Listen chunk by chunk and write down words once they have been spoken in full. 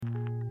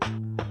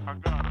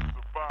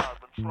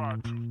try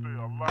to stay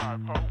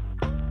alive, ho.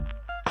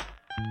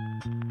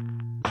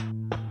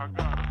 I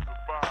gotta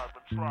survive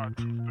and try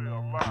to stay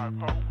alive,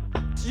 ho.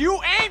 You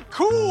ain't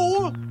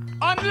cool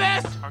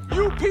unless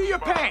you pee your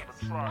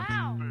pants.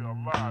 Wow.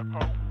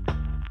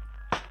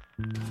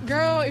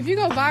 Girl, if you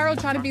go viral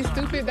trying to be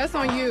stupid, that's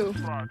on you.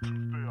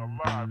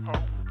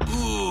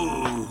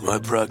 Ooh, my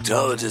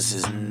proctologist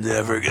is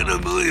never gonna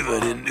believe I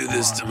didn't do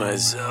this to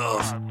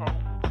myself.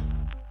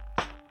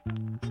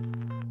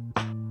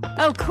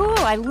 Oh, cool.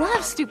 I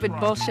love stupid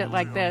bullshit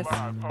like this.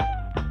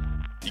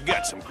 You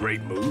got some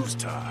great moves,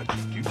 Todd.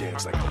 You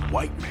dance like a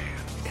white man,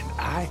 and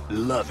I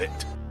love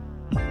it.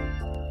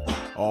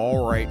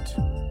 All right.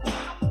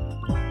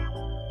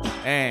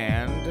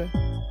 And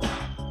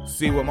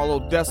see what my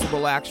little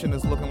decibel action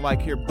is looking like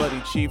here,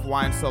 buddy Chief,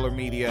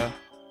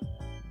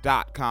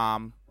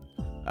 winecellarmedia.com.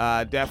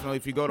 Definitely,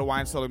 if you go to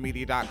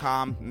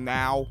winecellarmedia.com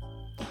now,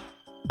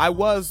 I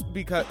was,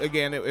 because,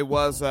 again, it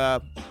was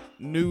a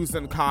news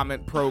and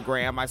comment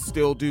program. I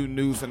still do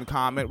news and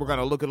comment. We're going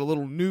to look at a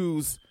little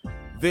news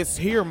this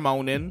here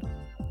morning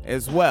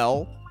as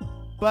well.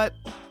 But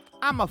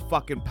I'm a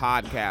fucking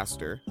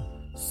podcaster.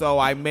 So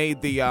I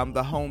made the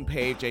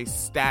homepage a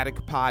static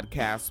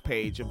podcast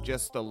page of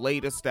just the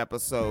latest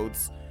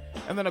episodes.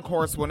 And then, of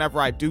course, whenever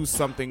I do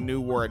something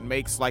new where it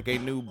makes like a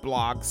new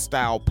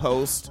blog-style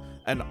post,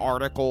 an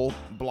article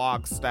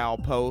blog-style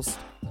post,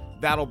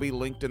 that'll be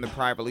linked in the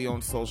privately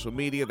owned social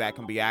media that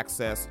can be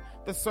accessed.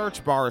 The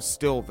search bar is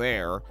still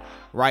there,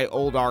 right?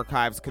 Old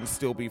archives can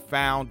still be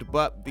found,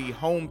 but the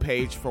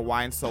homepage for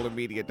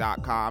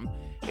winecellarmedia.com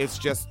is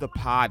just the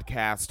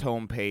podcast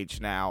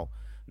homepage now.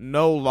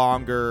 No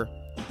longer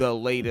the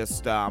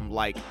latest,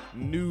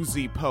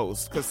 newsy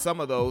posts, because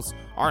some of those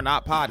are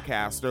not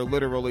podcasts. They're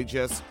literally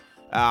just,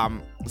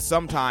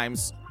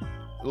 sometimes,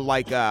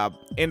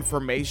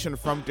 information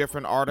from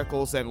different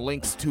articles and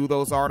links to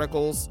those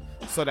articles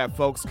so that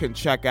folks can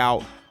check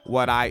out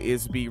what I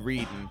is be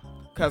reading,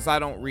 because I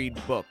don't read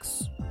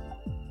books.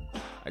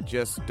 I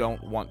just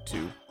don't want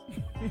to.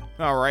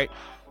 All right.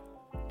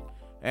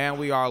 And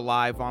we are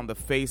live on the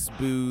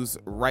Facebooks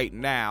right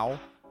now.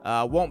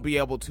 Won't be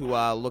able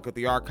to look at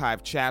the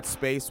archive chat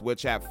space,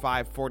 which at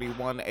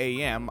 5:41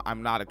 a.m.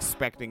 I'm not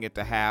expecting it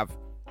to have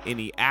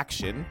any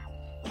action.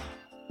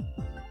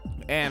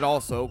 And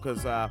also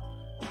because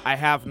I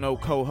have no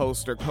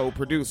co-host or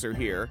co-producer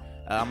here.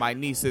 My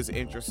niece is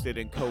interested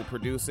in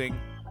co-producing.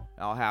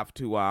 I'll have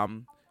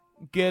to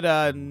get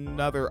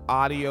another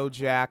audio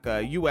jack,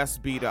 a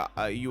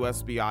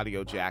USB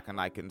audio jack, and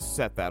I can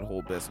set that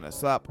whole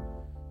business up.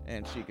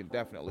 And she can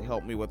definitely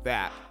help me with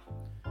that.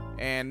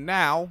 And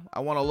now, I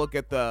want to look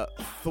at the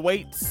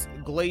Thwaites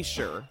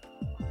Glacier.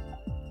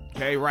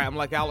 Okay, right, I'm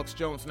like Alex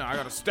Jones now. I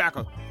got a stack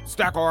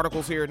of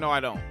articles here. No, I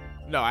don't.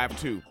 No, I have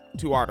two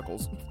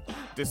articles.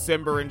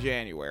 December and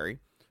January.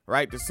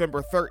 Right,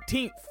 December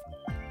 13th.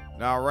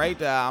 All right,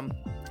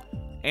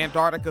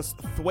 Antarctica's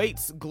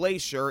Thwaites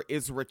Glacier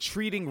is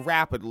retreating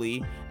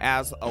rapidly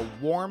as a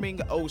warming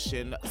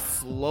ocean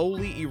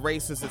slowly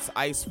erases its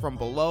ice from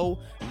below,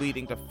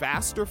 leading to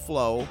faster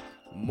flow,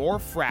 more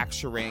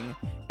fracturing,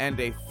 and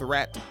a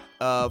threat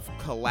of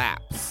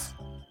collapse.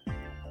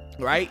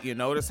 Right? You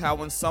notice how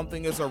when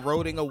something is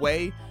eroding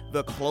away,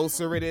 the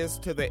closer it is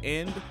to the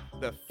end,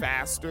 the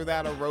faster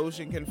that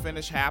erosion can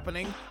finish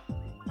happening?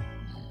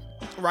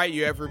 Right?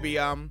 You ever be,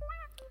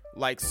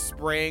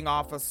 spraying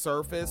off a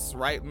surface,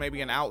 right?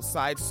 Maybe an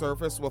outside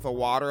surface with a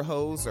water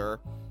hose, or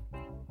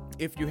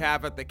if you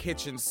have at the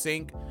kitchen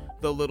sink,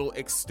 the little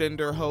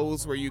extender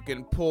hose where you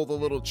can pull the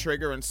little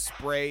trigger and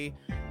spray,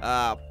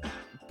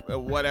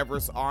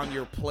 whatever's on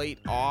your plate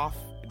off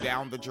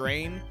down the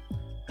drain.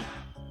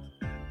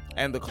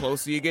 And the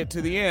closer you get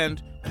to the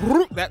end,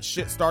 that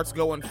shit starts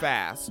going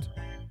fast.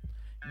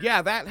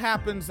 Yeah, that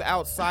happens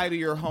outside of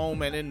your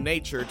home and in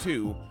nature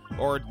too,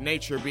 or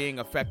nature being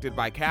affected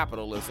by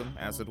capitalism,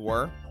 as it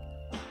were.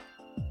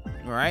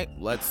 All right,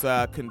 let's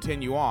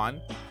continue on.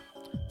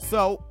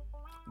 So,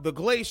 the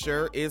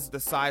glacier is the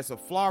size of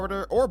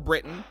Florida or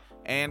Britain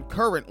and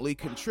currently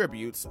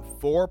contributes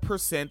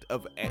 4%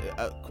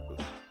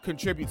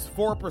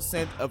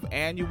 of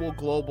annual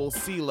global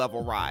sea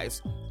level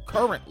rise.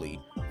 Currently,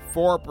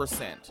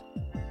 4%.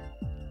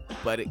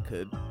 But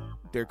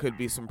there could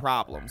be some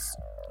problems.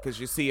 Because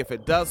you see, if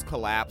it does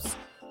collapse,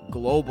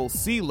 global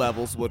sea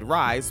levels would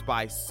rise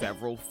by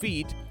several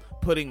feet,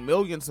 putting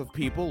millions of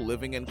people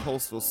living in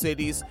coastal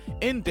cities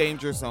in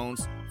danger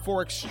zones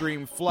for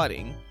extreme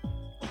flooding.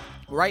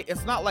 Right?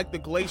 It's not like the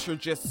glacier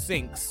just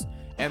sinks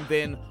and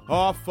then,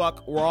 oh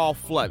fuck, we're all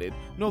flooded.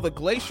 No, the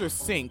glacier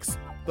sinks,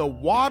 the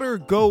water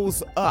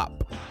goes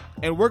up,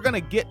 and we're gonna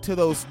get to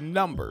those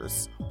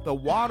numbers. The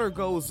water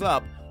goes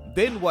up,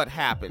 then what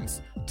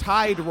happens?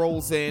 Tide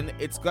rolls in,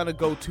 it's gonna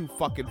go too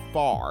fucking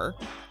far.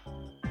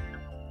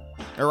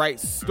 Alright,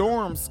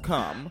 storms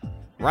come,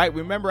 right?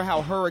 Remember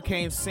how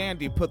Hurricane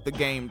Sandy put the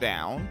game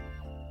down?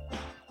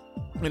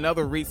 And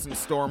other recent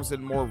storms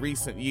in more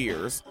recent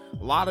years.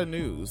 A lot of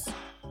news,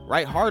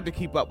 right? Hard to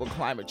keep up with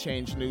climate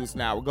change news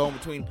now. We're going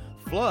between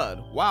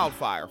Flood,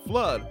 wildfire,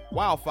 flood,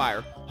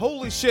 wildfire.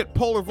 Holy shit,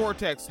 polar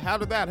vortex. How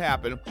did that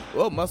happen?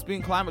 Well, it must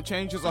mean climate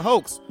change is a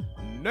hoax.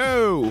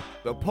 No,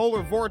 the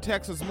polar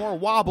vortex is more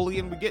wobbly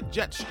and we get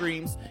jet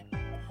streams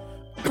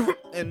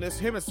in this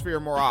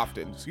hemisphere more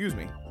often. Excuse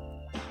me.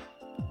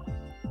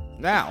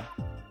 Now,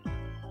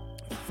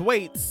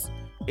 Thwaites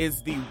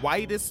is the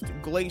widest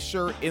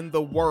glacier in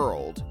the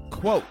world.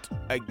 Quote,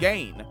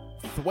 again,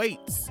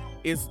 Thwaites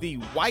is the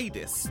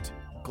widest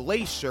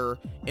glacier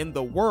in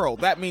the world.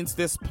 That means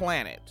this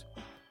planet.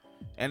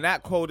 And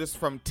that quote is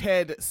from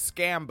Ted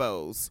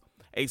Scambos,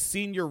 a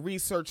senior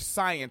research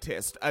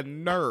scientist, a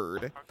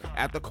nerd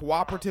at the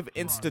Cooperative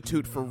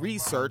Institute for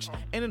Research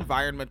in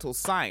Environmental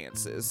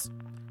Sciences.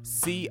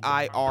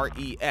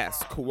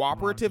 CIRES,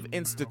 Cooperative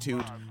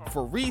Institute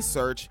for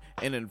Research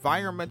in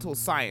Environmental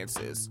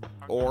Sciences,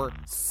 or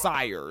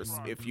SIRES,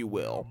 if you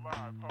will.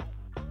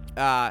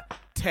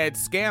 Ted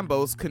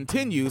Scambos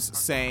continues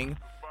saying,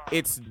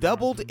 it's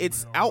doubled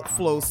its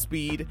outflow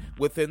speed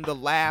within the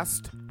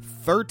last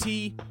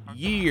 30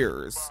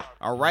 years.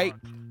 All right?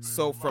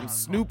 So from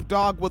Snoop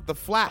Dogg with the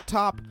flat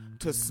top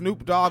to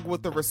Snoop Dogg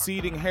with the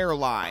receding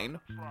hairline,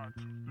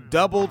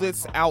 doubled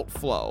its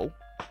outflow.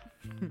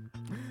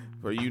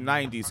 For you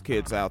 90s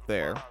kids out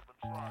there.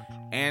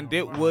 And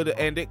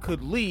it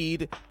could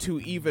lead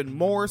to even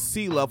more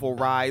sea level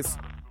rise,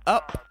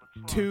 up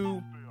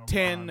to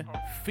 10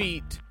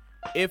 feet,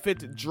 if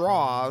it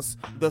draws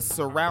the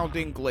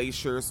surrounding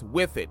glaciers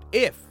with it.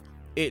 If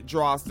it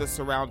draws the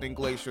surrounding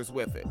glaciers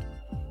with it.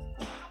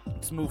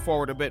 Let's move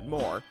forward a bit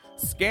more.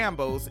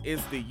 Scambos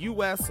is the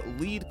U.S.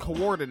 lead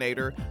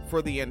coordinator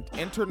for the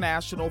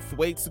International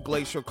Thwaites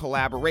Glacier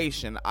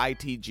Collaboration,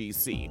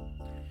 ITGC.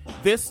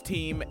 This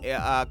team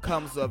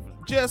comes of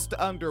just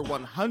under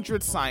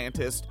 100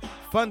 scientists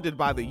funded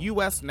by the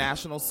U.S.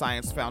 National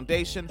Science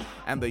Foundation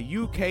and the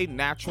UK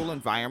Natural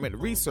Environment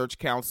Research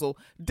Council,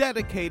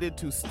 dedicated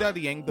to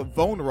studying the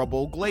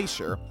vulnerable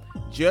glacier.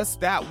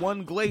 Just that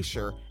one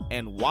glacier.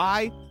 And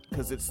why?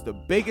 Because it's the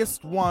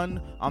biggest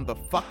one on the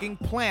fucking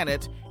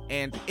planet,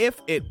 and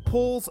if it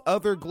pulls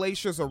other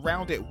glaciers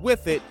around it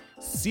with it,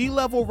 sea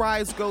level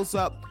rise goes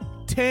up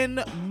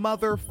 10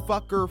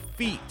 motherfucker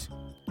feet.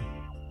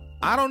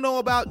 I don't know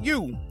about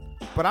you,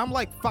 but I'm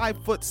like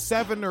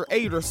 5'7" or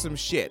 8" or some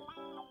shit.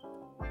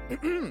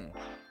 And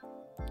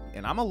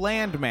I'm a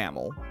land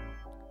mammal.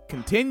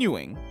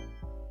 Continuing.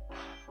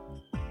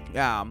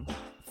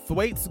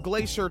 Thwaites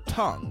Glacier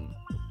Tongue.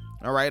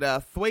 All right,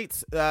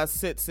 Thwaites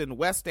sits in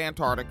West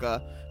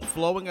Antarctica,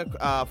 flowing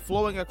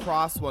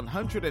across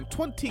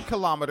 120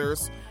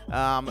 kilometers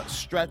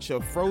stretch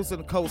of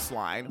frozen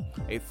coastline.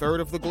 A third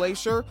of the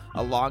glacier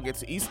along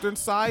its eastern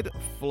side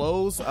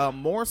flows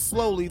more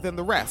slowly than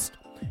the rest.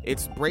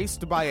 It's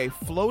braced by a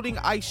floating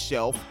ice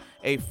shelf,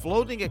 a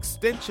floating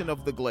extension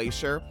of the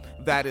glacier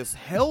that is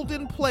held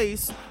in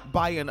place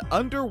by an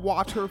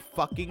underwater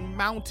fucking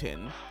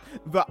mountain.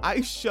 The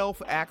ice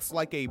shelf acts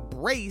like a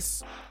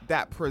brace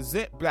that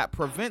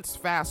prevents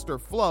faster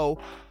flow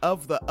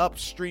of the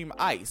upstream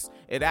ice.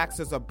 It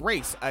acts as a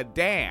brace, a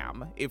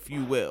dam, if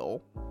you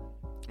will,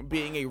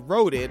 being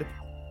eroded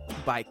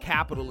by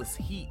capitalist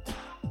heat.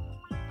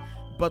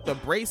 But the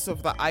brace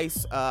of the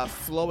ice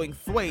slowing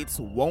Thwaites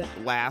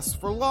won't last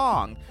for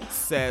long,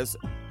 says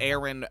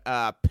Aaron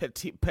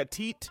Petit,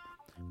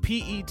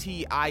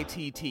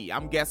 P-E-T-I-T-T.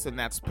 I'm guessing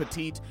that's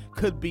petite,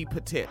 could be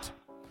petite.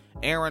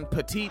 Aaron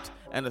Petit,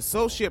 an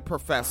associate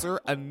professor,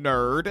 a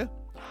nerd,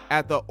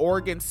 at the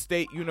Oregon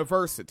State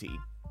University.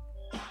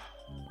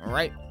 All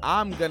right,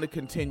 I'm going to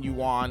continue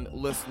on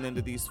listening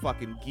to these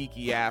fucking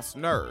geeky-ass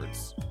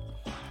nerds.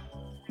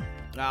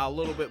 Now, a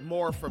little bit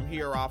more from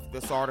here off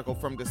this article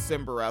from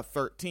December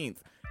 13th.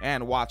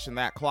 And watching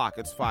that clock,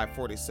 it's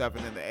 5:47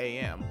 in the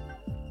a.m.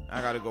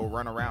 I got to go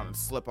run around and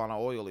slip on an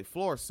oily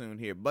floor soon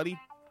here, buddy.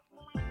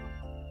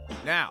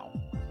 Now,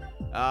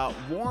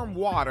 warm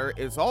water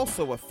is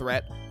also a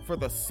threat for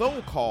the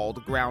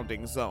so-called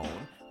grounding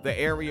zone, the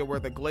area where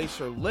the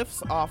glacier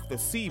lifts off the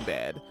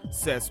seabed,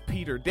 says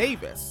Peter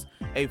Davis,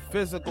 a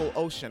physical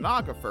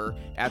oceanographer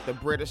at the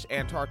British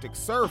Antarctic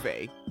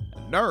Survey, a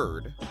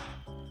nerd.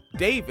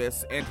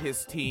 Davis and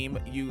his team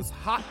use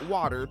hot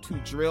water to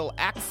drill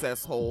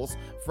access holes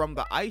from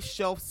the ice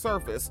shelf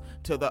surface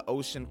to the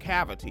ocean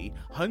cavity,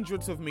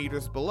 hundreds of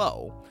meters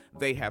below.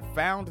 They have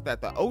found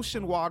that the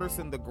ocean waters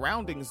in the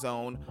grounding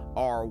zone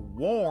are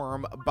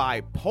warm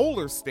by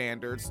polar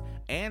standards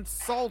and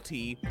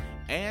salty,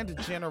 and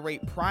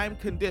generate prime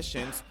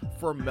conditions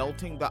for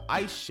melting the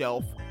ice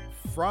shelf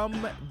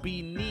from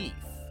beneath.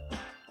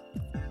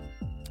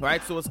 All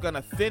right, so it's going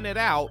to thin it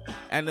out,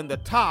 and then the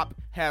top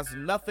has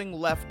nothing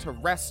left to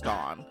rest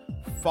on.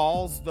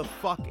 Falls the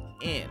fuck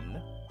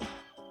in.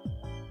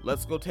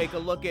 Let's go take a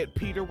look at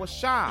Peter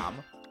Washam,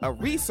 a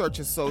research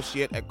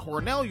associate at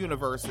Cornell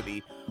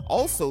University,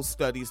 also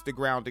studies the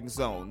grounding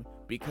zone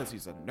because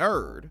he's a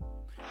nerd.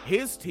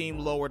 His team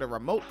lowered a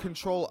remote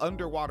control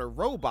underwater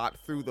robot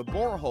through the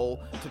borehole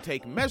to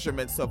take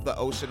measurements of the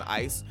ocean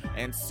ice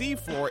and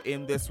seafloor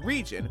in this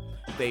region.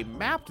 They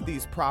mapped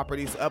these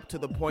properties up to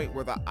the point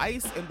where the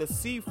ice and the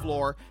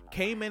seafloor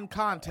came in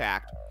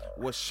contact.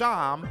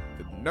 Washam,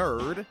 the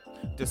nerd,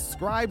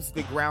 describes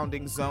the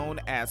grounding zone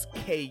as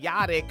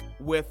chaotic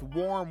with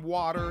warm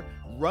water,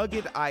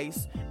 rugged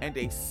ice, and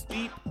a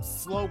steep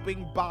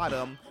sloping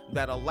bottom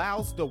that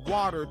allows the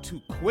water to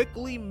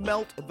quickly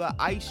melt the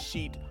ice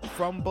sheet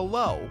from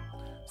below.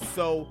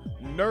 So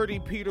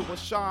nerdy Peter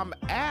Washam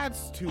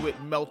adds to it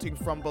melting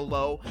from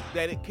below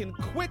that it can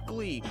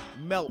quickly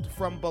melt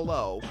from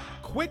below.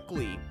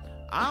 Quickly.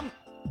 I'm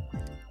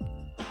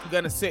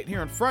gonna sit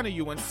here in front of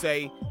you and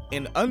say,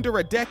 in under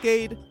a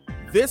decade,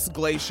 this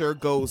glacier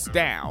goes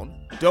down.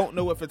 Don't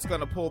know if it's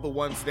gonna pull the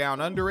ones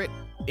down under it.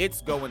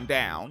 It's going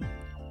down.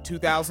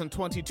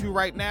 2022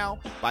 right now.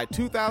 By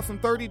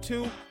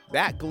 2032,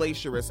 that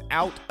glacier is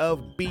out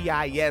of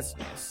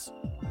BIS-ness.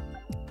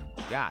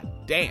 God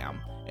damn.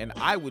 And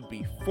I would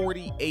be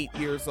 48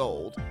 years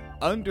old.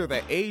 Under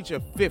the age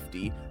of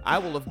 50, I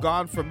will have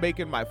gone from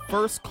making my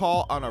first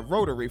call on a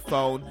rotary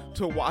phone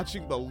to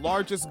watching the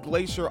largest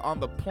glacier on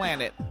the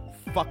planet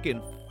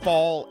fucking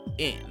fall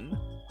in.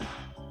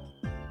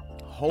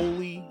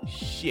 Holy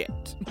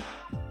shit.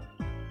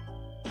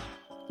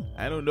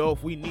 I don't know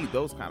if we need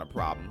those kind of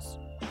problems.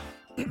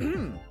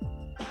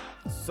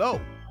 So,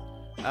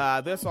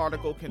 this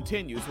article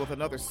continues with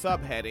another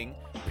subheading,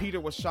 Peter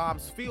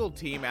Washam's field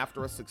team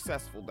after a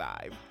successful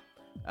dive.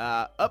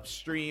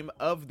 Upstream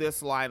of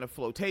this line of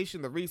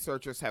flotation, the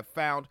researchers have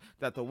found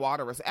that the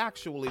water is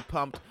actually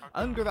pumped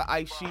under the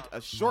ice sheet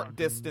a short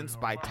distance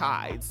by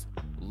tides.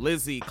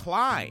 Lizzie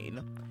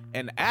Klein,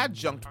 an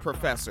adjunct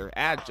professor,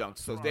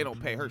 so they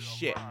don't pay her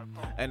shit,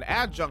 an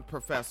adjunct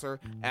professor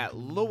at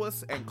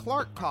Lewis and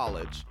Clark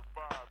College,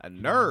 a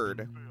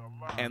nerd,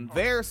 and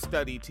their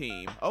study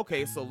team.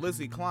 Okay, so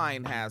Lizzie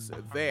Klein has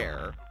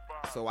their,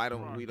 so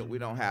we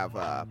don't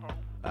have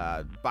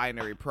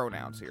binary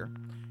pronouns here.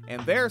 And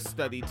their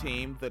study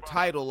team, the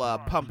tidal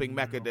pumping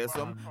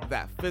mechanism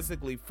that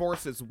physically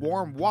forces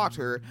warm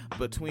water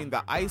between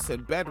the ice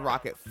and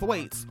bedrock at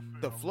Thwaites,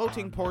 the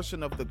floating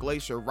portion of the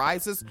glacier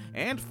rises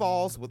and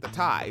falls with the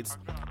tides,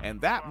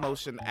 and that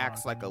motion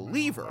acts like a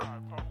lever.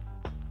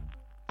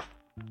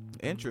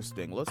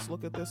 Interesting. Let's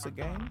look at this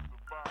again.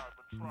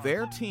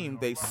 Their team,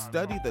 they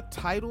study the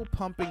tidal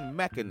pumping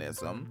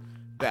mechanism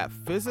that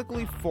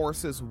physically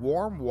forces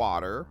warm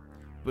water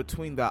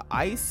between the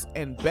ice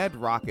and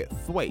bedrock at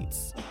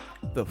Thwaites.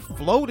 The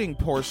floating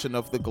portion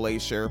of the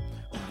glacier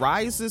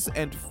rises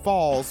and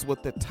falls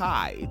with the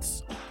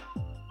tides.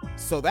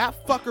 So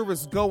that fucker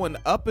is going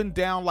up and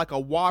down like a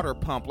water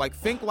pump. Like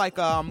think like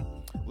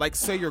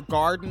say you're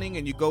gardening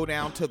and you go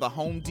down to the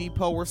Home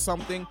Depot or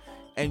something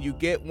and you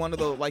get one of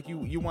the, like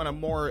you want to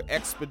more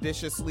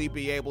expeditiously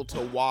be able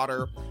to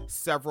water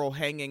several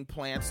hanging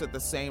plants at the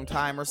same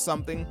time or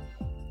something.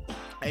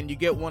 And you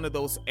get one of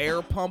those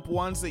air pump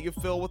ones that you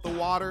fill with the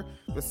water.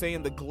 They're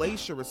saying the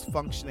glacier is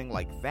functioning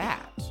like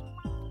that.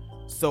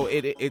 So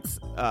it's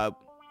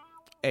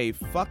a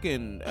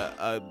fucking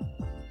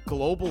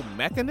global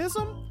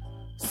mechanism.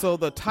 So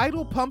the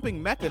tidal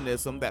pumping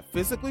mechanism that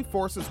physically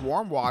forces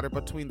warm water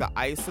between the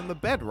ice and the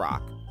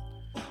bedrock.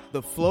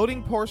 The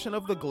floating portion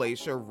of the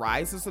glacier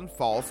rises and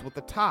falls with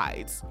the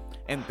tides,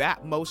 and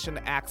that motion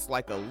acts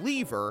like a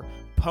lever,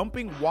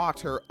 pumping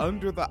water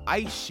under the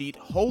ice sheet.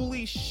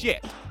 Holy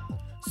shit.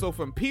 So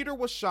from Peter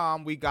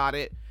Washam, we got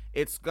it.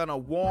 It's gonna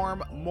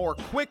warm more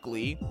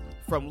quickly.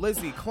 From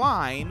Lizzie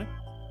Klein,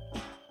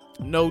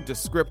 no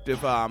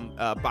descriptive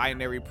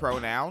binary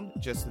pronoun,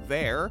 just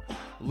there.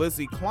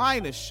 Lizzie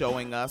Klein is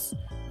showing us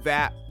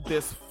that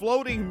this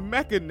floating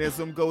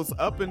mechanism goes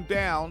up and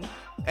down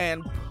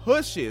and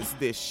pushes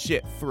this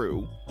shit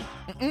through.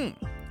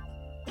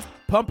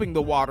 Pumping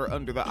the water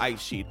under the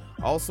ice sheet.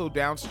 Also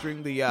downstream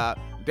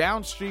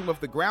of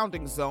the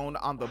grounding zone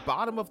on the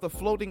bottom of the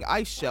floating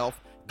ice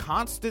shelf,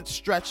 constant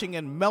stretching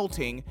and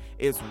melting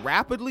is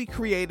rapidly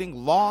creating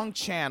long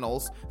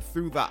channels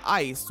through the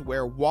ice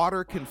where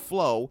water can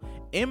flow,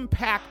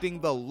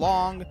 impacting the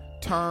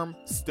long-term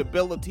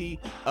stability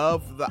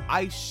of the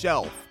ice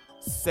shelf,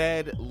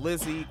 said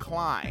Lizzie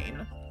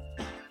Klein.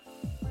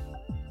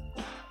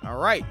 All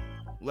right,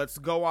 let's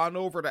go on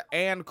over to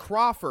Ann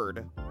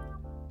Crawford,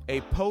 a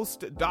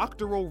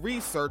postdoctoral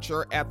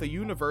researcher at the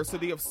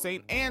University of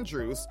St.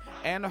 Andrews,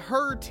 and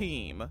her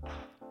team.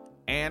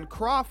 Ann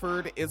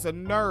Crawford is a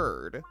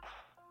nerd.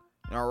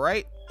 All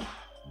right.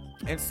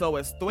 And so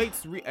as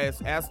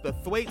the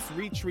Thwaites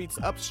retreats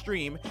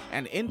upstream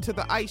and into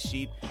the ice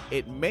sheet,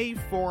 it may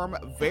form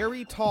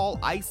very tall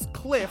ice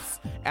cliffs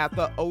at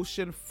the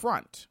ocean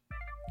front.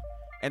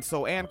 And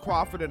so Ann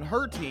Crawford and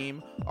her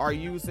team are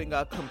using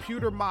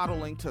computer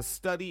modeling to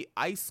study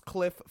ice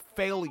cliff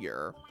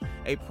failure,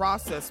 a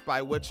process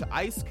by which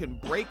ice can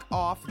break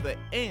off the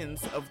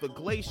ends of the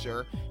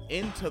glacier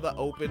into the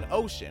open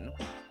ocean.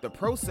 The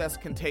process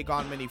can take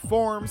on many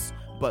forms,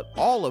 but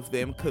all of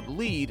them could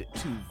lead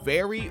to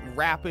very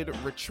rapid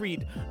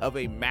retreat of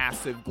a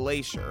massive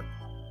glacier.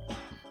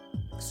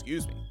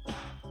 Excuse me.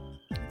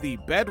 The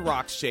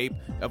bedrock shape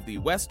of the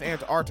West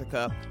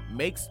Antarctica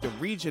makes the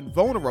region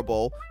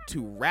vulnerable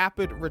to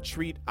rapid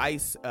retreat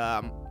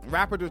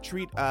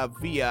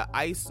via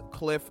ice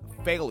cliff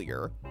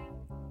failure.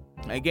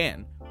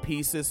 Again,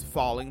 pieces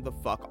falling the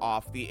fuck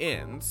off the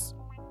ends.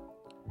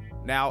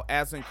 Now,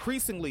 as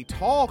increasingly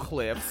tall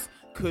cliffs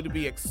could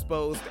be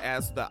exposed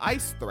as the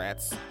ice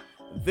threats,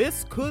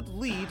 this could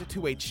lead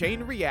to a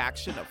chain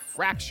reaction of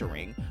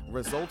fracturing,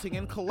 resulting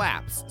in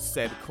collapse,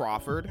 said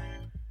Crawford.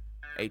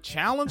 A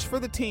challenge for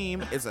the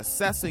team is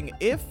assessing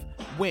if,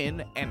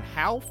 when, and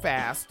how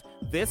fast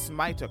this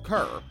might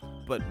occur,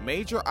 but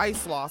major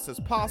ice loss is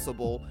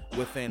possible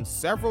within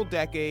several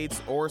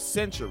decades or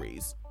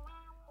centuries.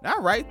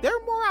 All right,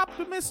 they're more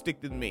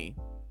optimistic than me.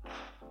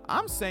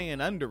 I'm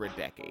saying under a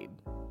decade.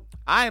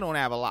 I don't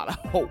have a lot of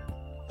hope.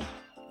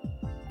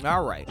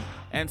 All right,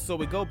 and so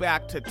we go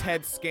back to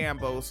Ted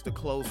Scambos to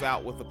close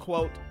out with a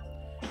quote.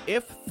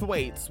 If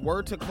Thwaites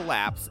were to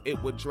collapse,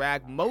 it would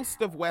drag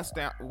most of West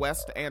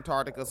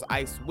Antarctica's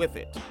ice with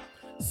it.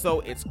 So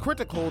it's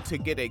critical to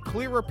get a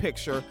clearer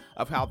picture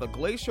of how the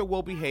glacier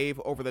will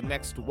behave over the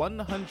next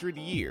 100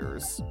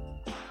 years.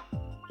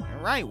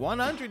 All right,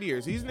 100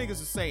 years. These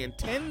niggas are saying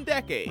 10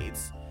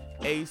 decades,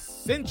 a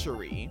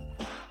century.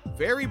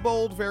 Very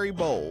bold, very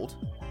bold.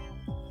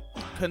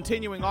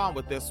 Continuing on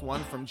with this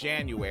one from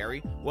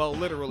January. Well,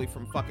 literally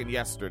from fucking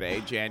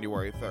yesterday,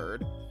 January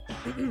 3rd.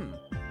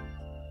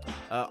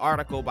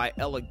 Article by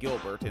Ella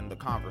Gilbert in The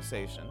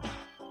Conversation.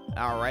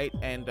 All right,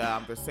 and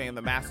they're saying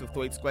the massive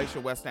Thwaites Glacier,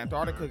 West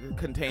Antarctica,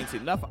 contains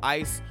enough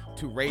ice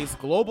to raise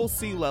global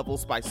sea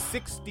levels by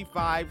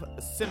 65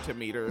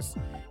 centimeters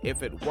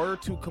if it were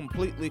to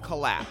completely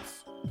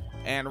collapse.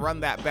 And run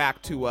that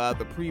back to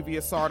the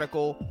previous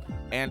article,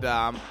 and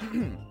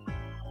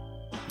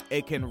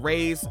it can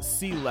raise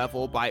sea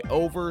level by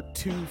over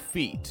 2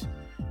 feet.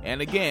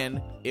 And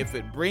again, if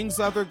it brings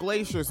other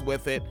glaciers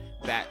with it,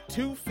 that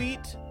 2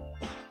 feet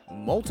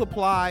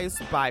multiplies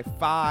by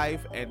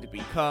 5 and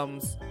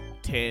becomes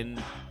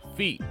 10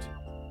 feet.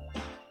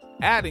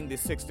 Adding the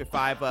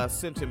 65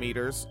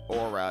 centimeters,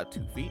 or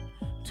 2 feet,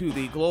 to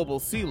the global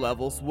sea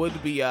levels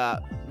would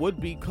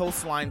be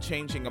coastline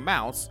changing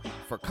amounts.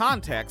 For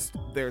context,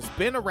 there's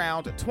been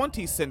around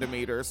 20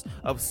 centimeters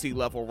of sea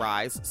level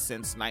rise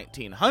since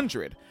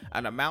 1900,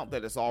 an amount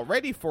that is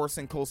already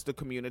forcing coastal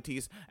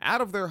communities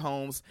out of their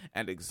homes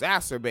and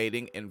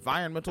exacerbating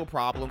environmental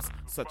problems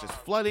such as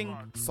flooding,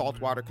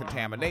 saltwater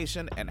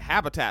contamination, and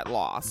habitat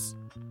loss.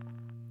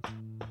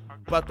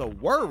 But the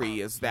worry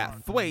is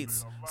that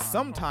Thwaites,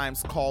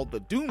 sometimes called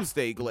the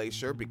Doomsday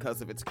Glacier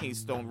because of its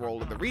keystone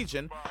role in the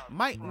region,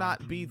 might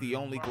not be the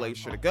only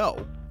glacier to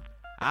go.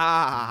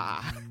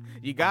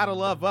 You gotta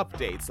love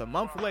updates. A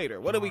month later,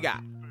 what do we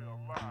got?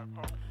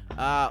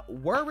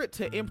 Were it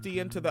to empty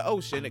into the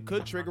ocean, it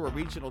could trigger a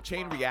regional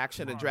chain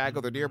reaction and drag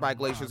other nearby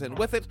glaciers in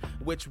with it,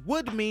 which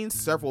would mean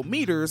several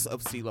meters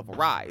of sea level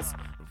rise.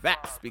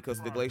 That's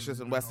because the glaciers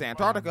in West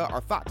Antarctica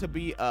are thought to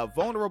be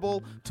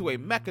vulnerable to a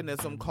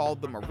mechanism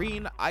called the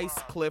marine ice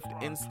cliff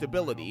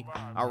instability.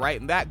 All right,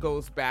 and that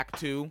goes back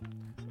to,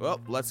 well,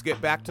 let's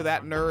get back to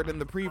that nerd in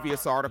the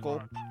previous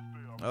article.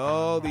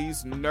 Oh,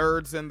 these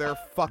nerds and their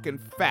fucking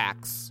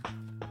facts.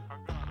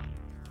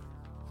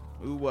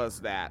 Who was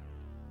that?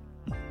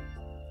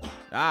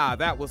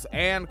 That was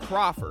Anne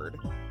Crawford.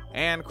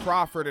 Anne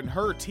Crawford and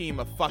her team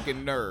of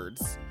fucking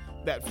nerds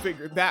that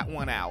figured that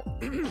one out.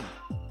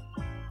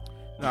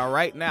 Now,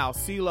 right now,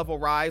 sea level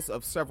rise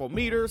of several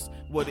meters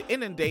would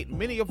inundate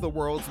many of the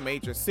world's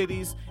major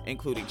cities,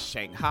 including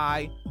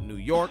Shanghai, New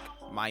York,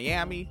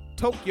 Miami,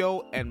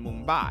 Tokyo, and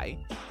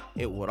Mumbai.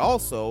 It would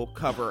also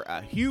cover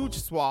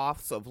huge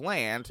swaths of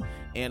land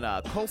in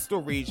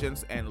coastal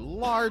regions and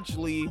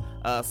largely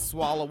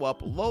swallow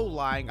up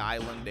low-lying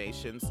island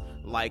nations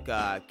like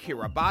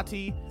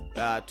Kiribati,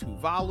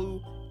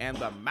 Tuvalu, and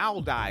the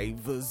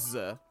Maldives.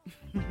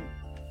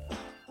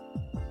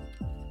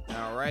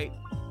 All right.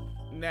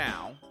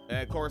 Now,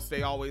 of course,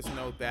 they always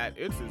note that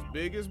it's as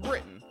big as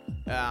Britain.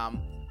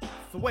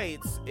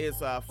 Thwaites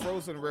is a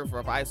frozen river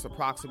of ice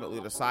approximately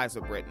the size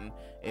of Britain.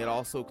 It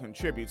also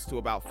contributes to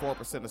about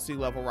 4% of sea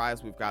level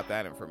rise. We've got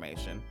that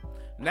information.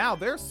 Now,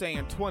 they're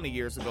saying 20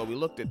 years ago. We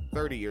looked at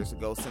 30 years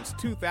ago. Since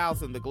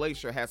 2000, the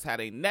glacier has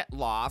had a net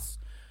loss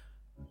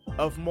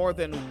of more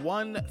than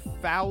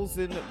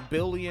 1,000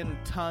 billion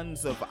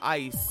tons of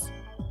ice.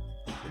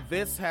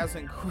 This has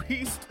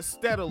increased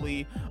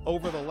steadily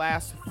over the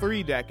last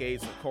 3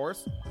 decades, of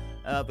course.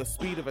 The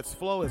speed of its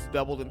flow has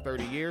doubled in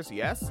 30 years,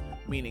 yes,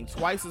 meaning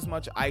twice as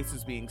much ice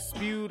is being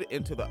spewed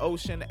into the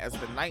ocean as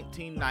the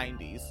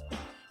 1990s.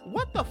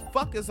 What the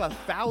fuck is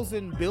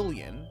 1,000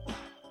 billion?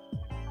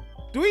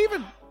 Do we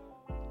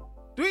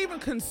even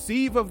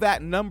conceive of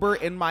that number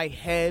in my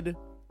head?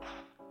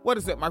 What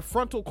is it, my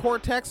frontal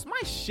cortex? My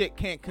shit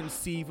can't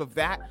conceive of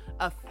that.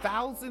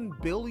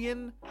 1,000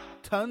 billion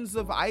tons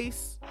of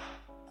ice?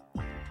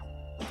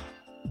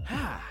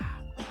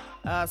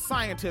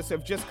 Scientists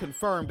have just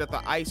confirmed that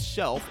the ice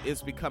shelf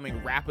is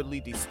becoming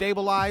rapidly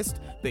destabilized.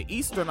 The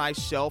eastern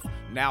ice shelf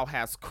now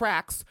has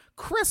cracks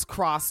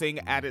crisscrossing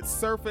at its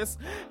surface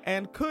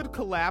and could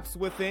collapse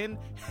within,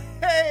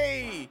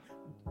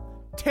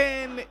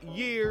 10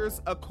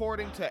 years,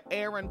 according to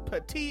Aaron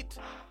Petit.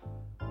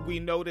 We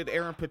noted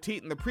Aaron Petit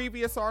in the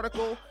previous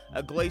article,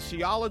 a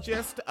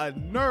glaciologist, a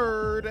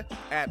nerd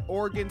at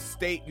Oregon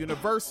State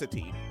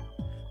University.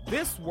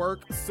 This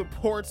work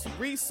supports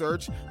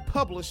research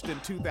published in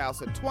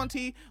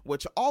 2020,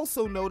 which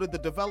also noted the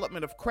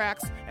development of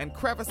cracks and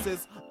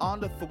crevices on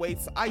the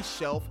Thwaites ice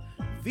shelf.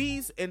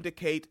 These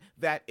indicate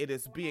that it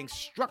is being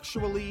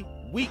structurally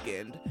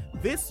weakened.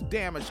 This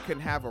damage can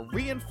have a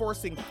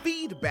reinforcing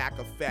feedback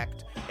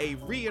effect,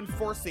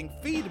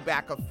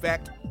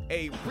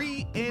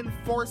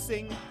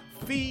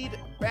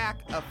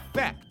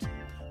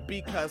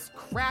 because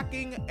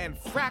cracking and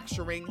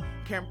fracturing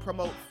can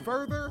promote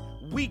further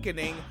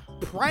weakening,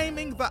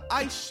 priming the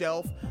ice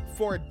shelf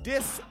for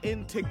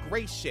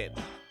disintegration.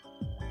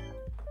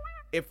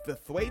 If the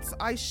Thwaites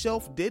ice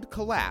shelf did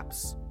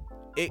collapse,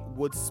 it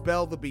would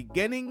spell the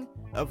beginning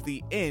of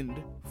the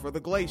end for the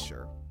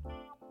glacier.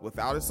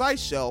 Without its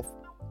ice shelf,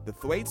 the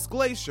Thwaites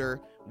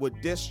Glacier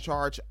would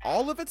discharge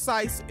all of its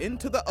ice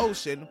into the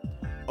ocean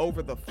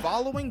over the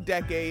following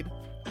decade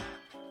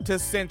to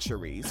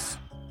centuries.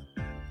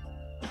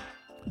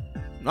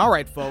 All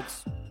right,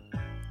 folks,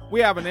 we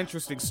have an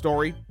interesting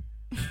story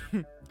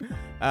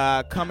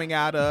coming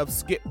out of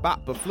Skip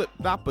Boppa Flip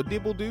Doppa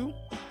Dibble Doo.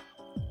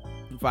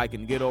 If I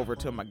can get over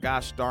to my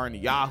gosh darn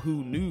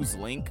Yahoo News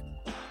link,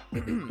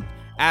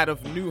 out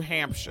of New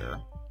Hampshire.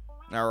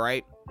 All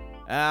right,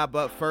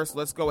 but first,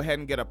 let's go ahead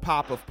and get a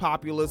pop of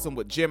populism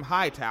with Jim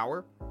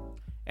Hightower,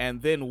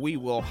 and then we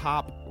will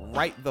hop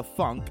right the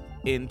funk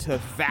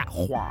into that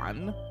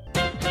one.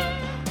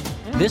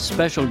 This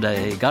special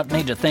day got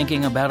me to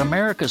thinking about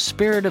America's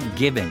spirit of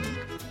giving.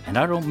 And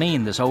I don't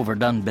mean this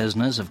overdone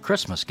business of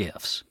Christmas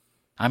gifts.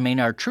 I mean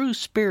our true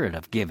spirit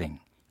of giving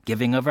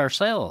of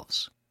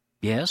ourselves.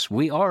 Yes,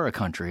 we are a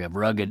country of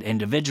rugged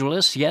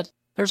individualists, yet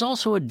there's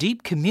also a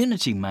deep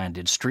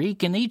community-minded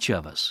streak in each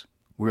of us.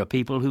 We're a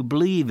people who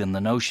believe in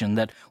the notion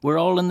that we're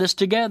all in this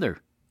together,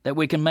 that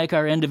we can make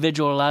our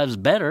individual lives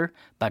better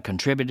by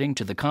contributing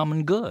to the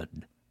common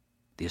good.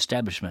 The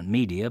establishment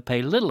media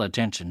pay little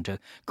attention to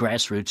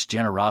grassroots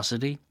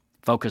generosity,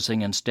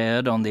 focusing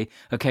instead on the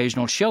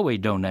occasional showy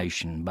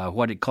donation by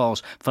what it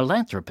calls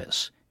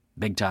philanthropists,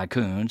 big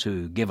tycoons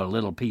who give a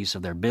little piece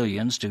of their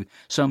billions to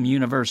some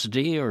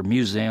university or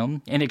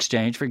museum in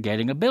exchange for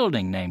getting a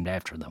building named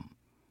after them.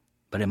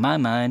 But in my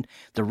mind,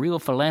 the real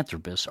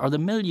philanthropists are the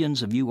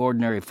millions of you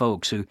ordinary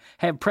folks who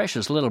have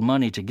precious little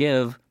money to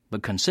give,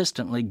 but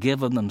consistently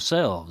give of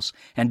themselves,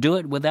 and do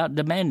it without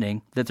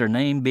demanding that their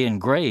name be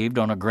engraved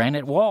on a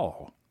granite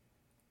wall.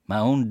 My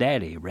own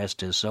daddy, rest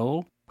his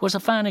soul, was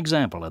a fine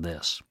example of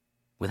this.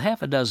 With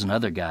half a dozen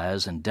other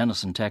guys in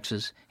Denison,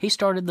 Texas, he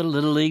started the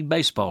Little League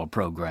baseball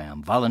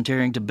program,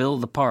 volunteering to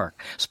build the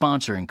park,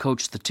 sponsor and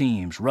coach the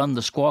teams, run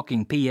the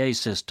squawking PA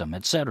system,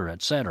 etc.,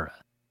 etc.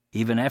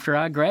 Even after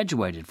I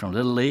graduated from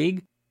Little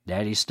League,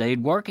 Daddy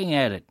stayed working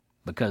at it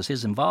because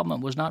his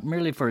involvement was not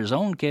merely for his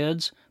own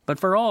kids, but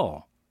for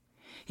all.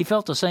 He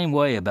felt the same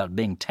way about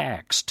being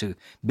taxed to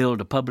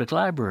build a public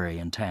library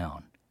in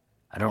town.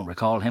 I don't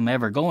recall him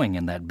ever going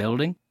in that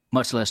building,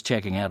 much less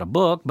checking out a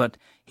book, but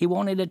he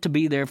wanted it to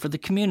be there for the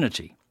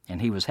community,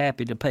 and he was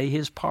happy to pay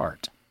his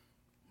part.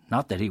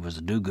 Not that he was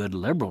a do-good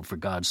liberal, for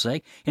God's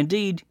sake.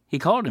 Indeed, he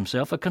called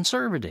himself a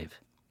conservative.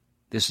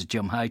 This is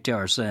Jim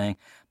Hightower saying,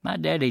 my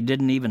daddy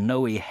didn't even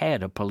know he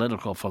had a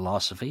political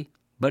philosophy,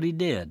 but he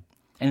did,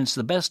 and it's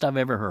the best I've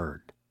ever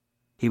heard.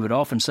 He would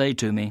often say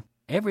to me,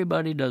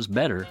 everybody does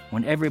better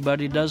when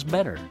everybody does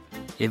better.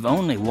 If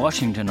only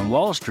Washington and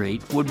Wall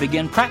Street would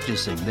begin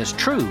practicing this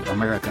true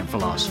American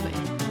philosophy.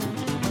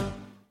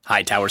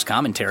 Hightower's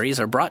commentaries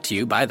are brought to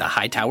you by the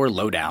Hightower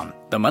Lowdown,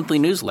 the monthly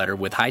newsletter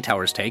with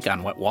Hightower's take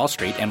on what Wall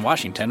Street and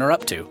Washington are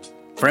up to.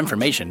 For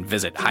information,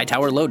 visit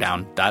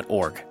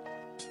hightowerlowdown.org.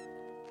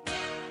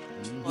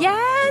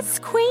 Yes,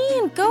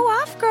 Queen! Go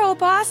off, girl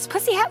boss!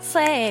 Pussy hat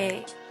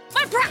slay!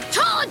 My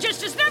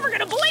proctologist is never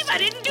gonna believe I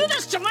didn't do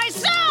this to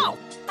myself!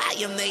 I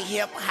am the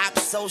hip-hop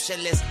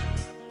socialist.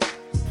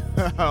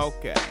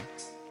 Okay.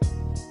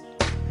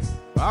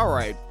 All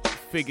right,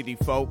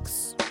 figgity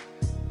folks.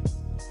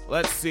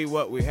 Let's see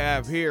what we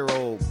have here,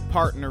 old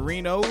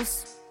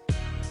partnerinos.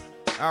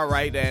 All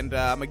right, and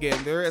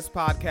again, there is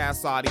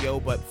podcast audio,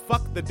 but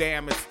fuck the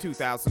damn, it's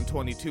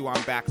 2022.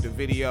 I'm back to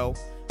video.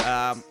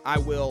 I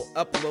will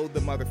upload the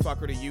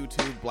motherfucker to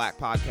YouTube, Black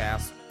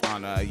Podcast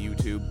on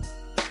YouTube.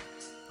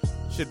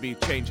 Should be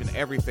changing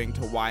everything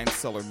to Wine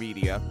Cellar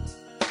Media.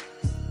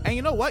 And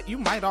you know what? You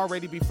might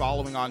already be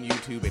following on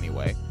YouTube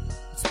anyway.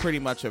 It's pretty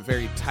much a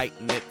very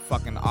tight-knit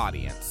fucking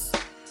audience.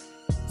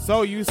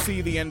 So you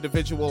see the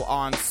individual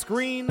on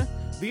screen.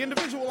 The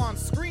individual on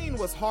screen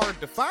was hard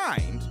to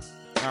find,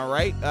 all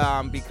right,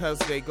 because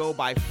they go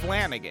by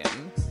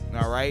Flanagan.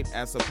 All right,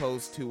 as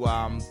opposed to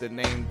the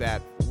name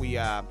that we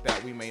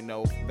may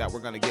know that we're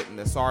going to get in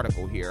this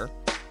article here.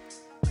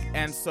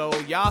 And so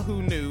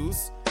Yahoo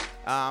News,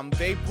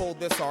 they pulled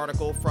this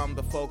article from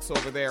the folks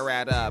over there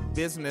at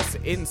Business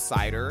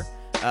Insider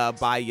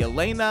by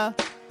Yelena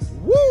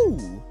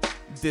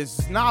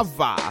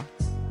Diznava.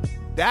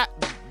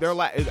 They're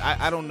like,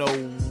 I don't know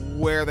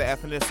where the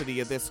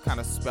ethnicity of this kind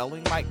of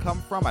spelling might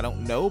come from. I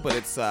don't know, but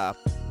it's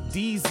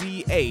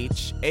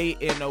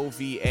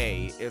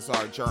DZHANOVA is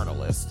our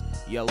journalist.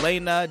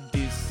 Yelena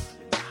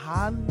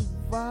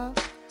Diznava.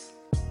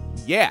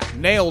 Yeah,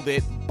 nailed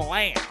it.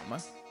 Blam.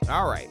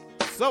 All right.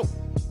 So,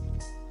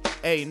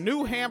 a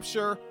New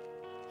Hampshire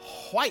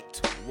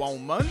white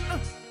woman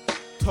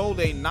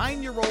told a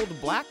 9-year-old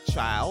black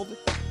child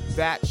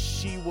that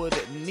she would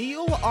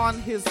kneel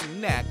on his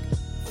neck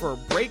for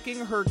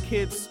breaking her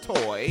kid's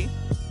toy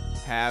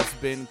has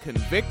been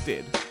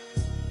convicted.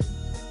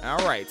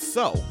 All right,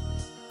 so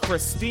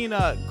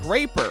Kristina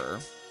Graper,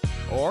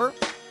 or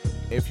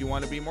if you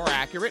want to be more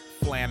accurate,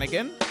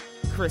 Flanagan.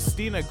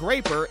 Kristina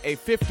Graper, a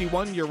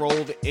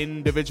 51-year-old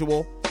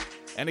individual.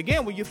 And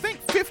again, when you think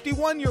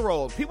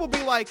 51-year-old, people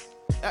be like,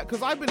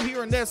 because I've been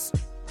hearing this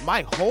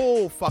my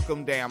whole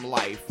fucking damn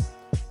life.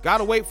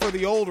 Gotta wait for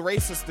the old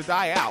racist to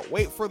die out.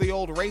 Wait for the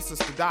old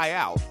racist to die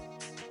out.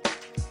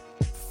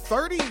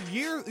 30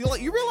 years,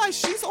 you realize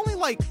she's only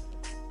like,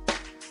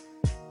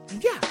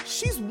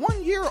 she's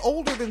 1 year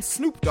older than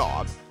Snoop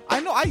Dogg.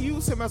 I know I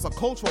use him as a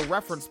cultural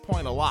reference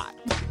point a lot.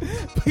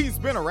 He's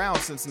been around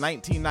since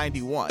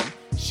 1991.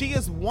 She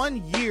is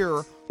 1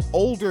 year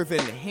older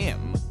than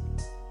him.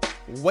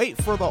 Wait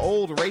for the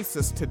old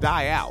racist to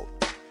die out.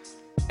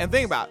 And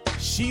think about it,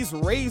 she's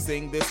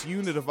raising this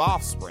unit of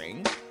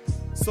offspring.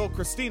 So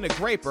Kristina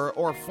Graper,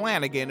 or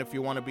Flanagan if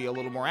you want to be a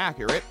little more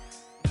accurate,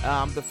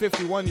 the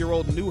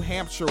 51-year-old New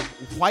Hampshire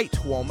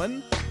white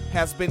woman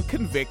has been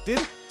convicted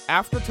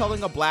after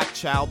telling a black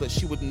child that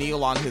she would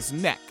kneel on his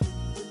neck.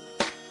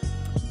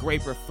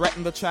 Graper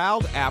threatened the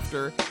child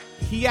after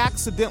he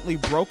accidentally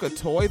broke a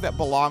toy that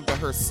belonged to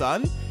her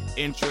son.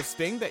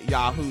 Interesting that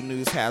Yahoo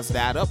News has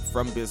that up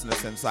from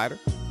Business Insider.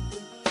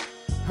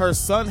 Her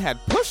son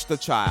had pushed the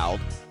child,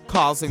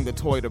 causing the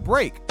toy to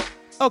break,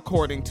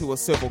 according to a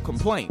civil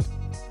complaint.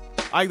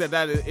 I think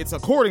that it's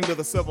according to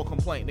the civil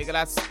complaint, nigga.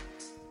 That's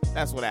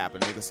what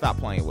happened, nigga. Stop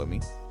playing with me.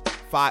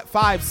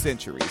 Five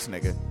centuries,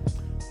 nigga.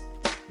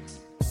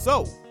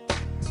 So,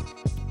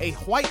 a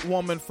white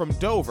woman from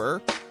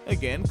Dover,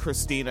 again,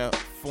 Kristina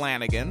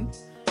Flanagan,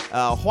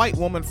 a white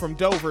woman from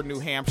Dover, New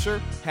Hampshire,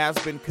 has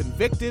been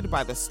convicted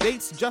by the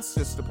state's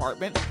Justice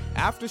Department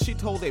after she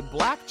told a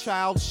black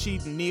child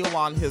she'd kneel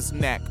on his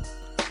neck.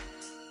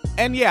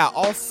 And yeah,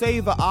 I'll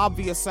say the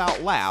obvious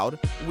out loud.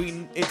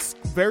 It's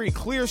very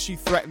clear she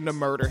threatened to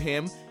murder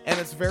him, and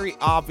it's very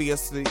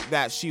obvious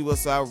that she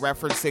was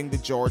referencing the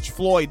George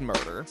Floyd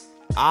murder.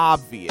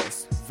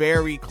 Obvious.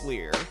 Very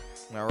clear.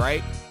 All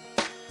right?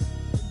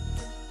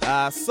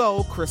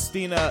 So,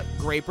 Kristina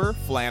Graper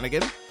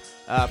Flanagan,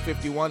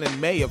 51, in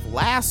May of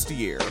last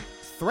year,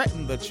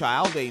 threatened the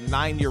child, a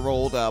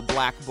 9-year-old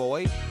black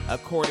boy,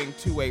 according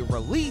to a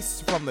release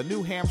from the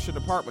New Hampshire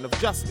Department of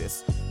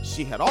Justice.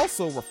 She had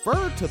also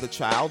referred to the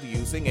child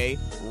using a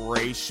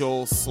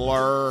racial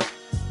slur.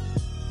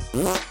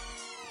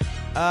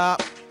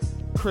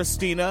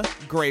 Kristina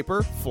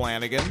Graper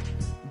Flanagan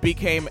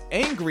became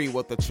angry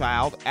with the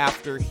child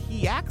after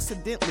he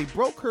accidentally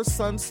broke her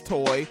son's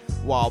toy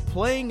while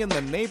playing in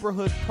the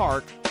neighborhood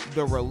park,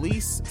 the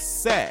release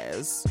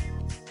says.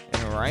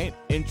 All right,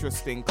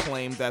 interesting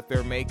claim that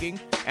they're making.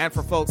 And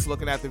for folks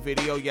looking at the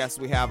video, yes,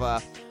 we have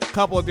a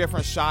couple of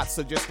different shots,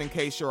 so just in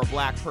case you're a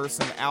black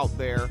person out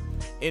there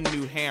in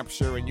New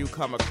Hampshire and you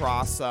come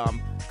across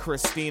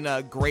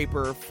Kristina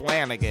Graper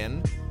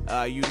Flanagan,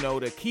 you know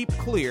to keep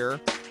clear,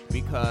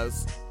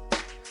 because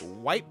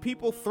white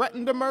people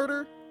threaten to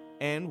murder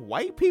and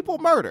white people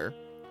murder.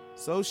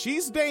 So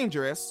she's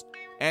dangerous,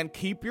 and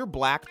keep your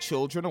black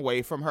children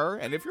away from her.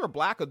 And if you're a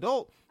black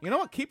adult, you know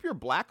what? Keep your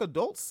black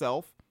adult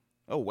self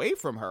away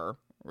from her,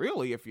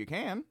 really, if you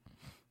can.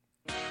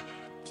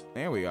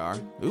 There we are.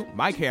 Oop,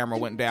 my camera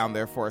went down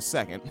there for a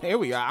second. Here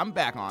we are. I'm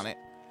back on it.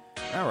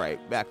 All right,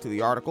 back to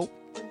the article.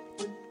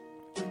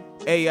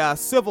 A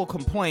civil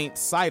complaint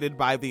cited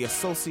by the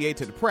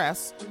Associated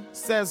Press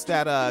says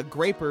that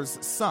Graper's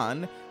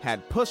son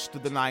had pushed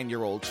the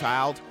 9-year-old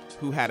child,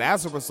 who had,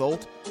 as a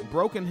result,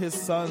 broken his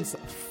son's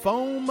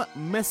foam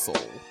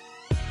missile.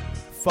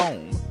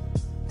 Foam.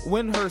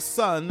 When her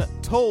son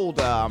told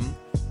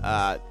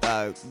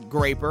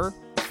Graper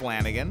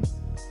Flanagan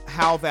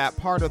how that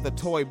part of the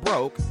toy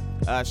broke,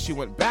 she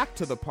went back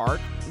to the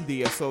park,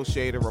 the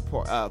Associated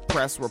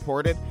Press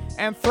reported,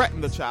 and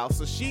threatened the child.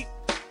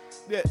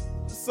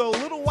 So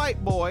little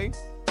white boy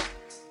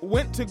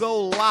went to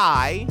go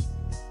lie,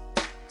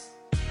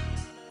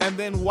 and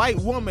then white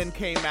woman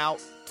came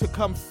out to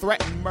come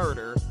threaten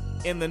murder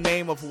in the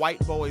name of white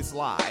boy's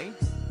lie.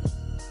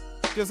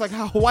 Just like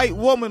how a white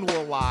woman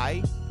will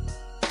lie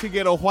to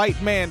get a white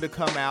man to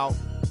come out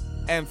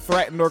and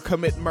threaten or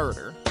commit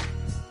murder.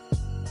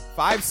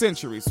 5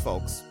 centuries,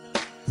 folks.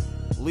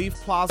 leave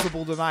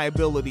plausible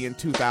deniability in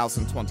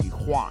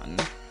 2021.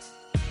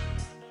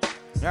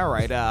 All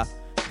right,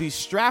 the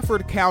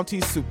Stratford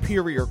County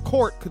Superior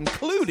Court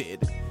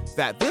concluded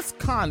that this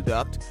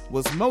conduct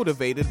was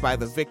motivated by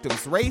the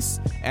victim's race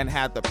and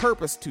had the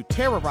purpose to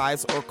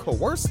terrorize or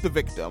coerce the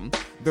victim,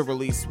 the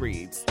release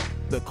reads.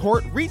 The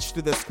court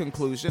reached this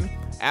conclusion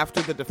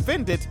after the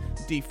defendant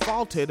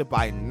defaulted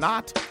by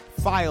not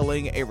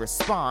filing a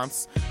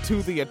response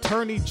to the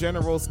Attorney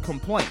General's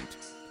complaint.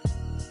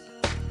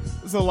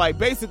 So, like,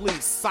 basically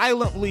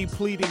silently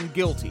pleading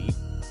guilty.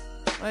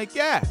 Like,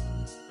 yeah,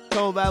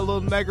 told that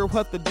little nigger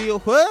what the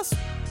deal was.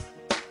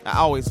 I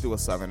always do a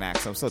southern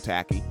accent, I'm so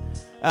tacky.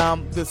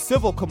 The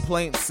civil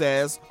complaint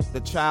says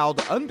the child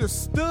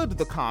understood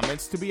the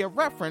comments to be a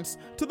reference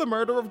to the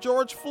murder of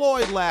George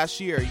Floyd last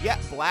year, yet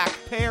black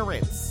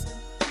parents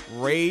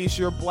raise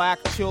your black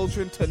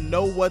children to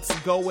know what's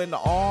going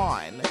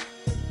on.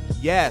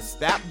 Yes,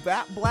 that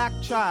black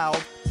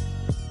child,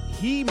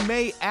 he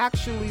may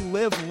actually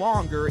live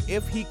longer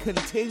if he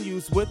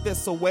continues with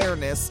this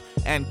awareness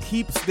and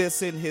keeps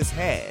this in his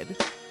head.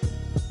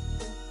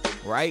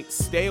 Right?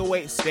 Stay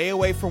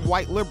away from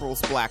white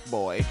liberals, black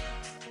boy.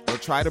 They'll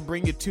try to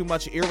bring you too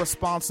much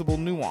irresponsible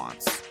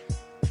nuance.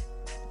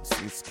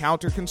 It's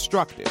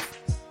counter-constructive.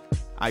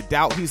 I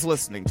doubt he's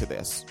listening to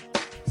this.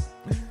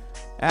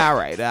 All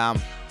right.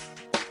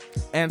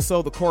 And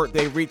so the court,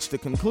 they reached the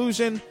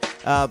conclusion.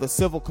 The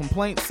civil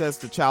complaint says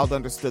the child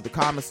understood the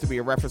comments to be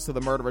a reference to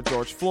the murder of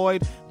George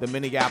Floyd, the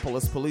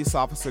Minneapolis police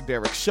officer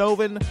Derek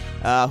Chauvin,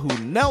 who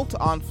knelt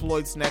on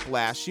Floyd's neck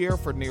last year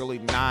for nearly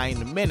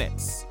 9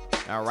 minutes.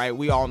 All right,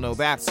 we all know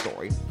that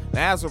story.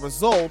 As a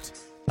result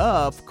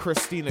of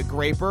Kristina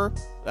Graper,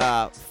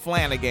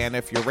 Flanagan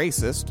if you're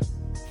racist,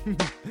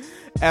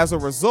 as a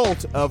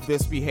result of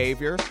this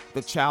behavior,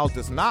 the child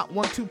does not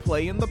want to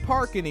play in the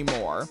park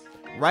anymore.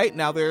 Right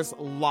now, there's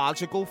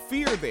logical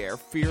fear there,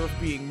 fear of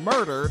being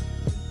murdered,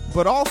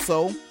 but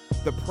also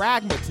the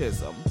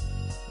pragmatism,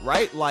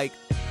 right? Like,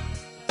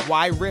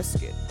 why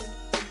risk it,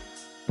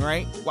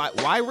 right?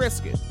 Why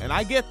risk it? And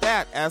I get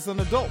that as an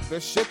adult.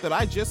 There's shit that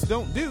I just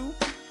don't do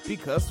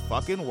because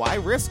fucking why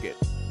risk it?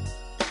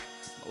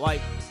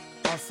 Like,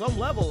 on some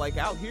level, like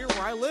out here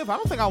where I live, I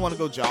don't think I want to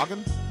go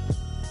jogging.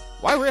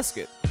 Why risk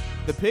it?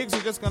 The pigs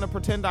are just going to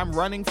pretend I'm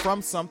running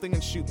from something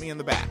and shoot me in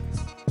the back.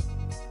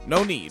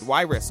 No need.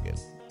 Why risk it?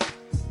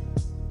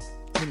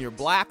 When you're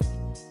black,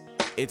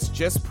 it's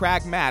just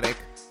pragmatic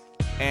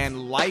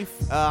and life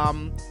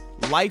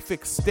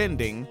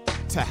extending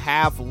to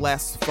have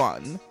less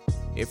fun.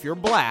 If you're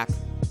black,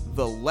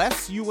 the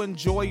less you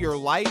enjoy your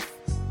life,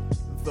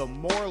 the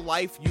more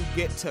life you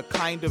get to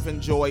kind of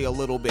enjoy a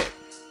little bit.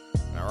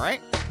 All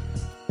right?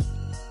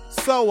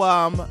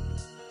 So,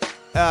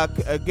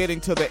 getting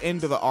to the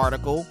end of the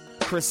article,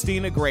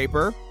 Kristina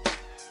Graper,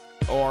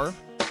 or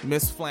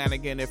Miss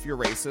Flanagan if you're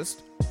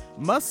racist,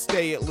 must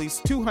stay at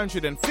least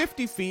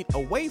 250 feet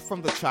away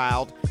from the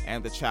child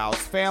and the child's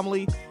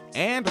family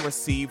and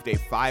received a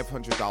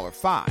 $500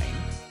 fine.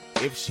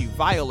 If she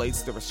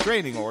violates the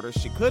restraining order,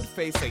 she could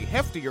face a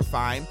heftier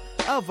fine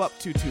of up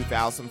to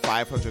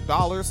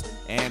 $2,500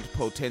 and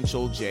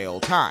potential jail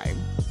time,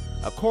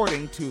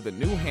 according to the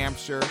New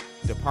Hampshire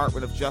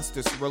Department of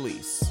Justice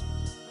release.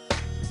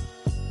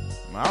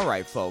 All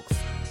right, folks.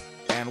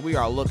 And we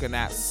are looking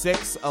at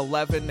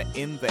 6:11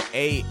 in the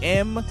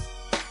a.m.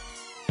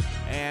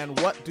 And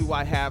what do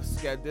I have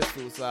scheduled? This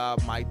was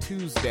my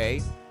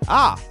Tuesday.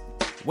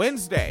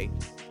 Wednesday.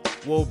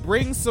 We'll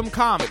bring some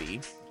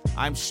comedy.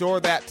 I'm sure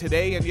that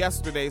today and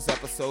yesterday's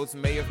episodes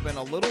may have been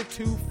a little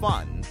too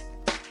fun.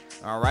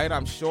 All right,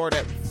 I'm sure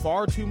that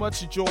far too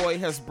much joy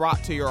has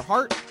brought to your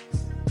heart.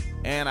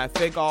 And I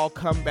think I'll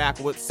come back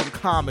with some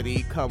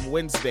comedy come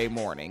Wednesday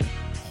morning.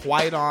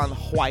 White on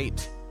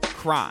white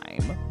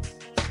crime.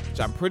 Which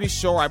I'm pretty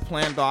sure I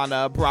planned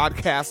on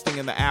broadcasting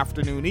in the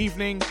afternoon,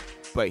 evening.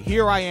 But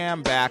here I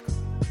am back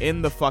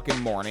in the fucking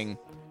morning.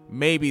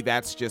 Maybe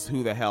that's just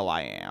who the hell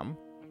I am.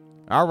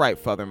 All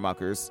right,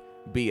 Futhermuckers.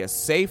 Be as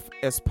safe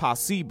as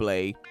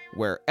possible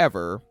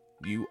wherever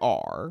you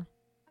are.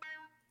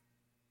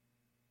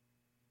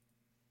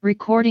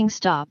 Recording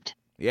stopped.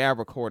 Yeah,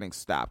 recording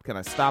stopped. Can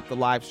I stop the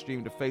live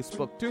stream to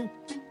Facebook too?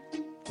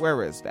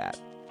 Where is that?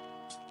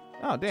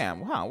 Oh,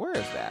 damn. Wow, where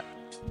is that?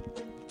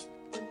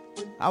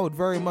 I would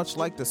very much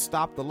like to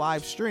stop the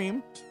live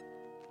stream.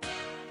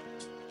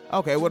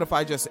 Okay, what if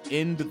I just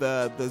end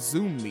the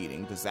Zoom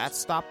meeting? Does that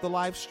stop the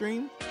live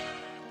stream?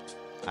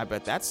 I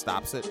bet that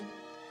stops it.